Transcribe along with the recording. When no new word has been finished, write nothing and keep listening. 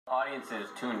Audiences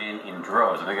tuned in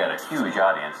droves. We got a huge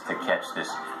audience to catch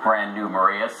this brand new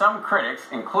Maria. Some critics,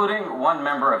 including one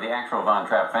member of the actual Von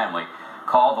Trapp family,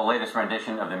 call the latest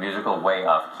rendition of the musical way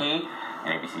off key.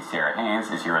 And ABC's Sarah Haynes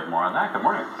is here with more on that. Good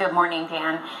morning. Good morning,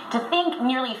 Dan. To think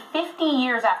nearly 50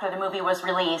 years after the movie was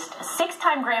released,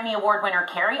 six-time Grammy Award winner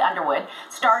Carrie Underwood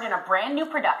starred in a brand new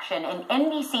production in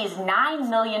NBC's $9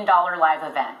 million live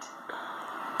event.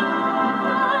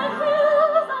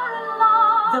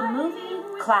 The movie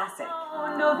classic.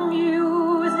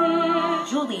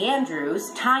 Julie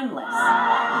Andrews' Timeless.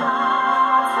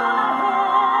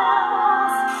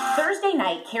 Thursday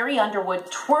night, Carrie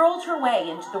Underwood twirled her way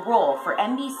into the role for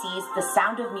NBC's The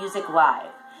Sound of Music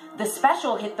Live. The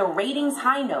special hit the ratings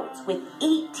high notes with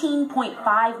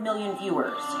 18.5 million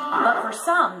viewers. But for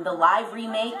some, the live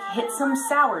remake hit some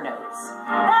sour notes.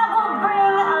 That will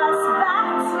bring us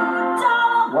back to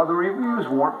dawn. While the reviews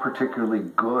weren't particularly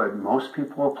good, most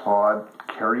people applaud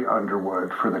Carrie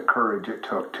Underwood for the courage it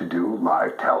took to do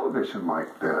live television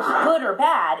like this. Good or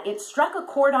bad, it struck a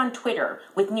chord on Twitter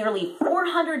with nearly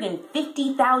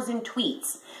 450,000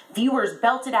 tweets. Viewers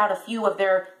belted out a few of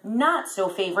their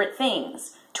not-so-favorite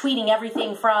things, tweeting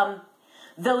everything from,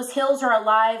 "Those hills are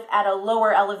alive at a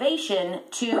lower elevation,"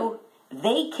 to,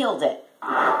 "They killed it."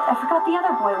 I forgot the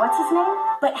other boy. What's his name?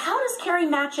 But how does Carrie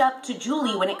match up to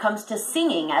Julie when it comes to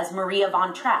singing as Maria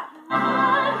Von Trapp?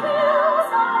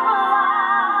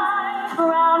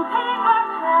 Brown paper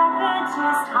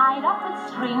packages tied up with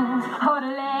strings.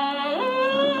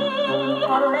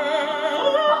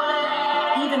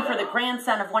 Even for the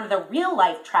grandson of one of the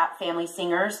real-life Trapp family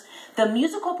singers, the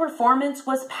musical performance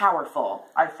was powerful.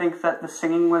 I think that the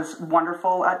singing was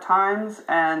wonderful at times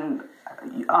and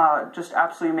just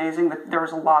absolutely amazing. That there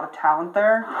was a lot of talent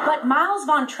there. But Myles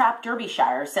von Trapp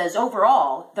Derbyshire says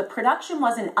overall, the production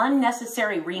was an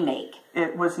unnecessary remake.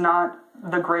 It was not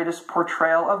the greatest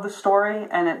portrayal of the story,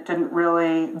 and it didn't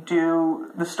really do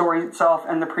the story itself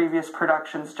and the previous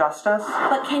productions justice.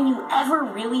 But can you ever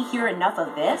really hear enough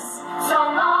of this? So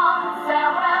long,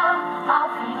 farewell, auf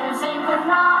Wiedersehen, good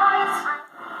night.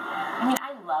 I mean,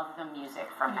 I love the music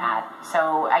from that,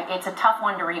 so it's a tough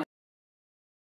one to remake.